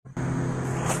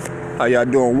How y'all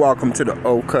doing? Welcome to the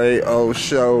OKO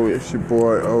show. It's your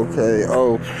boy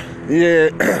OKO. Yeah,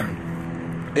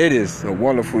 it is a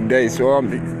wonderful day. So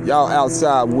y'all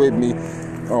outside with me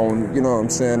on, you know what I'm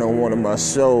saying, on one of my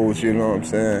shows, you know what I'm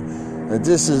saying. And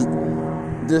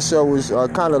this show is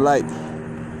kind of like,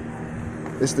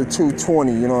 it's the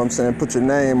 220, you know what I'm saying. Put your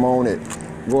name on it.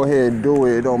 Go ahead and do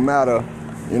it. It don't matter,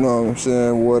 you know what I'm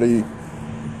saying, what he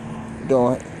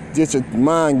don't. Get your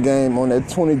mind game on that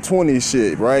 2020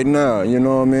 shit right now, you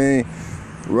know what I mean?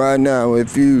 Right now,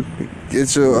 if you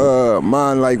get your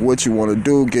mind like what you want to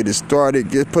do, get it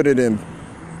started, put it in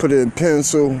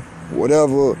pencil,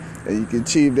 whatever, and you can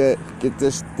achieve that. Get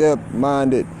this step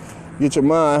minded, get your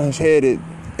mind headed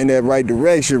in that right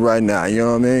direction right now, you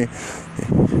know what I mean?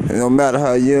 And no matter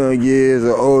how young you is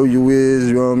or old you is,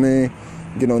 you know what I mean?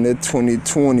 Get on that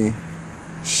 2020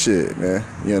 shit, man,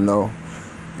 you know?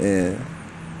 And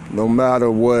no matter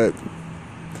what,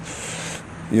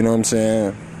 you know what I'm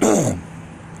saying,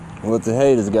 what the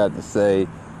haters got to say,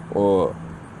 or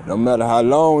no matter how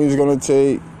long it's gonna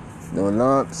take, no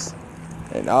lumps,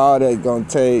 and all that gonna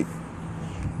take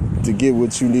to get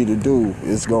what you need to do,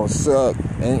 it's gonna suck,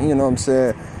 and you know what I'm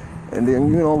saying, and then,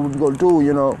 you know, what we're gonna do,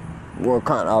 you know, we're gonna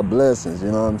count our blessings,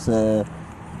 you know what I'm saying,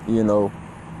 you know,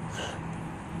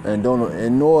 and don't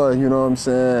ignore, you know what I'm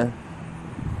saying.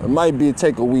 It might be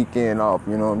take a weekend off,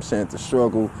 you know what I'm saying, to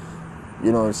struggle,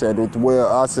 you know what I'm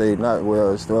saying.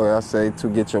 I say to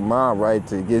get your mind right,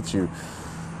 to get you,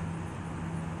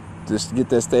 just get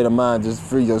that state of mind, just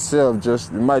free yourself.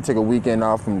 It might take a weekend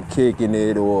off from kicking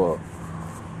it or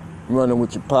running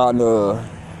with your partner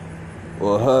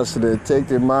or hustling. Take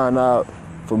your mind out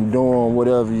from doing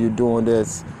whatever you're doing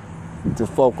that's to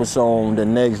focus on the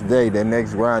next day, that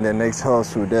next grind, that next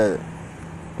hustle, that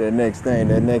next thing,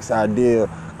 that next idea.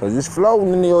 Cause it's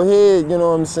floating in your head, you know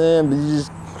what I'm saying? But you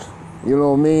just, you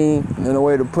know what I mean? In a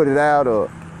way to put it out, or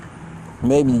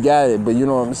maybe you got it, but you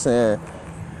know what I'm saying?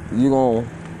 You gonna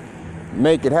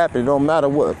make it happen. It don't matter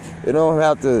what. It don't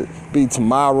have to be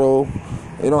tomorrow.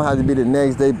 It don't have to be the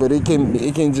next day, but it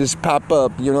can just pop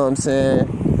up, you know what I'm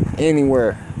saying?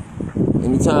 Anywhere,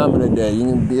 any time of the day. You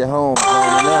can be at home, going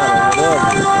out,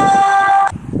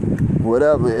 or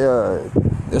whatever.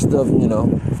 That stuff, you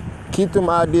know. Keep them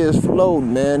ideas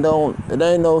floating, man. It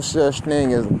ain't no such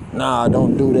thing as,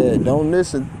 don't do that. Don't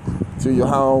listen to your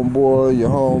homeboy, your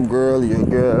homegirl, your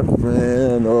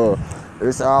girlfriend, or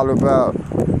it's all about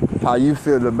how you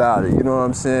feel about it. You know what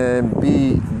I'm saying?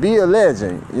 Be a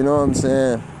legend. You know what I'm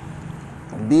saying?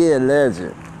 Be a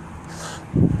legend.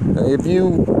 If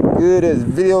you good at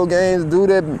video games, do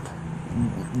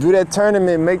that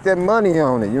tournament, make that money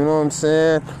on it, you know what I'm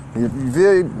saying? If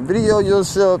you video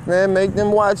yourself, man, make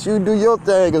them watch you do your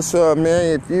thing or something,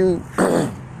 man.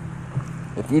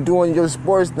 If you doing your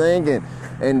sports thing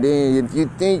and then if you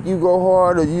think you go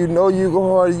hard or you know you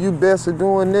go hard, you best at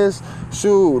doing this,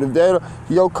 shoot. If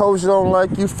your coach don't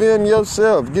like you, film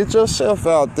yourself. Get yourself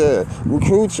out there.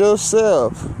 Recruit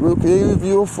yourself. If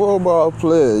you're a football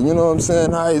player, you know what I'm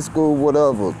saying, high school,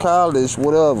 whatever, college,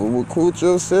 whatever. Recruit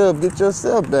yourself. Get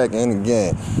yourself back in the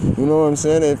game. You know what I'm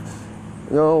saying?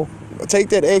 Take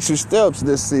that extra steps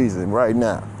this season right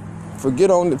now. To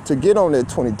get on that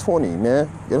 2020, man.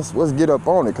 Let's get up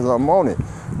on it, because I'm on it.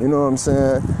 You know what I'm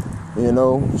saying? You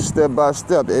know, step by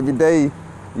step. Every day you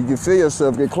can feel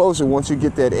yourself get closer once you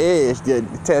get that edge,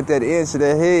 tap that edge to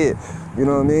that head. You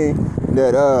know what I mean?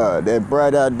 That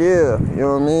bright idea, you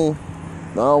know what I mean?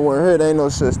 I don't want to hear it. Ain't no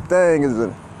such thing as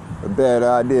a bad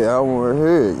idea. I don't want to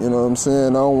hear it. You know what I'm saying?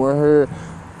 I don't want to hear,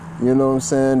 you know what I'm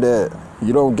saying, that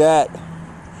you don't got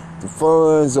the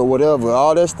funds or whatever.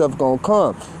 All that stuff gonna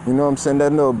come. You know what I'm saying?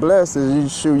 That little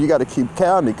blessings, you got to keep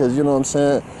counting, because you know what I'm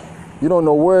saying? You don't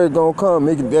know where it's gonna come.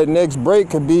 That next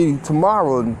break could be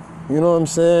tomorrow. You know what I'm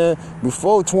saying?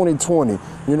 Before 2020.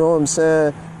 You know what I'm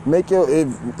saying?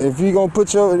 If you gonna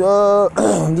put your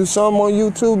do something on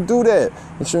YouTube, do that.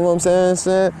 You know what I'm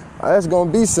saying? That's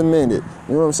gonna be cemented.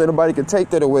 You know what I'm saying? Nobody can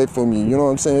take that away from you. You know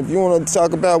what I'm saying? If you wanna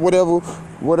talk about whatever.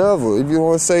 If you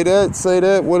wanna say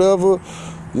that, whatever.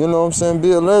 You know what I'm saying?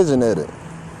 Be a legend at it.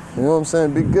 You know what I'm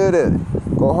saying? Be good at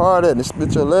it. Go hard at it.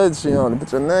 Spit your legacy on it.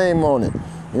 Put your name on it.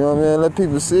 You know what I mean? Let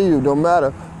people see you. Don't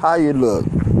matter how you look,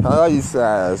 how you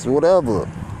size, whatever.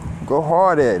 Go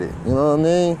hard at it. You know what I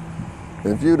mean?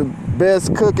 If you the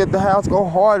best cook at the house, go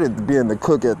hard at being the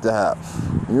cook at the house.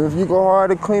 If you go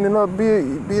hard at cleaning up, be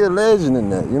a legend in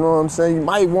that. You know what I'm saying? You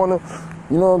might want to,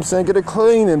 you know what I'm saying, get a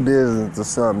cleaning business or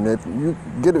something. If you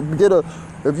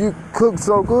if you cook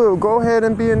so good, go ahead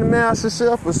and be in the master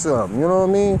chef or something. You know what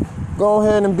I mean? Go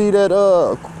ahead and be that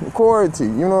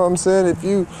quarantine. You know what I'm saying? If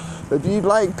you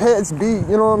like pets, you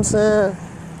know what I'm saying?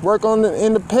 work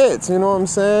in the pets, you know what I'm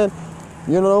saying?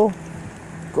 You know,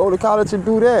 go to college and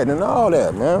do that and all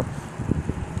that, man.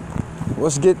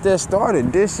 Let's get that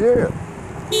started this year.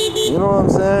 You know what I'm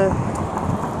saying?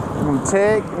 From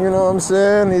Tech, you know what I'm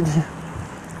saying?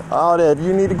 All that.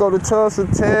 You need to go to Tulsa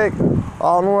Tech,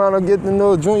 all around or get to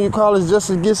know junior college just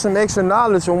to get some extra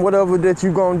knowledge on whatever that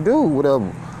you gonna do,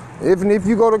 whatever. Even if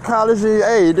you go to college and,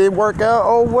 hey, it didn't work out,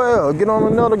 oh well, get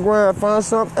on another grind, find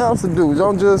something else to do.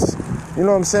 Don't just, you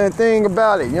know what I'm saying, think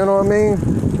about it, you know what I mean?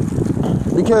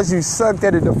 Because you sucked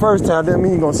at it the first time, doesn't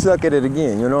mean you're gonna suck at it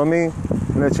again, you know what I mean?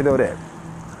 Let you know that.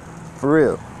 For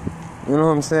real. You know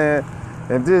what I'm saying?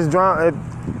 If this drama,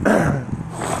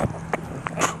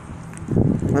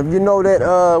 if you know that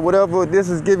whatever this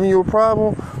is giving you a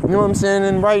problem, you know what I'm saying,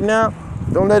 and right now,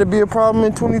 don't let it be a problem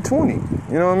in 2020. You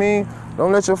know what I mean?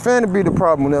 Don't let your family be the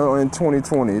problem now in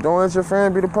 2020. Don't let your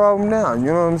family be the problem now. You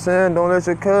know what I'm saying? Don't let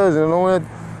your cousin,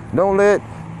 don't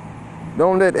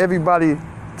let everybody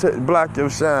block your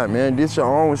shine, man. Get your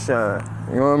own shine.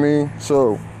 You know what I mean?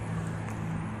 So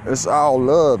it's all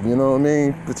love, you know what I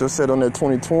mean? Put yourself on that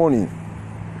 2020. You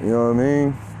know what I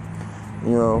mean?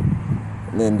 You know,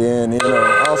 and then, you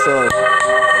know,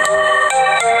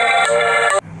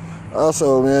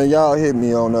 also, man, y'all hit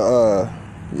me on the,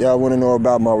 y'all want to know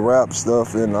about my rap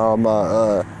stuff and all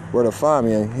my, where to find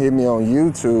me, hit me on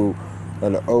YouTube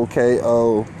at the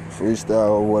OKO freestyle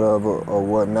or whatever or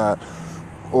whatnot,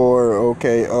 or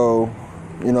OKO,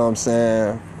 you know what I'm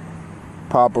saying?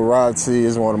 Paparazzi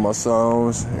is one of my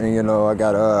songs, and you know I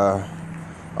got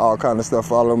all kind of stuff.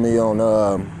 Follow me on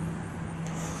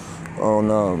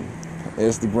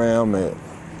Instagram at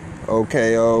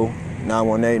OKO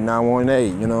 918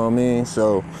 918. You know what I mean?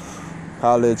 So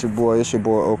holla at your boy. It's your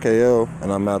boy OKO, and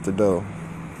I'm out the door.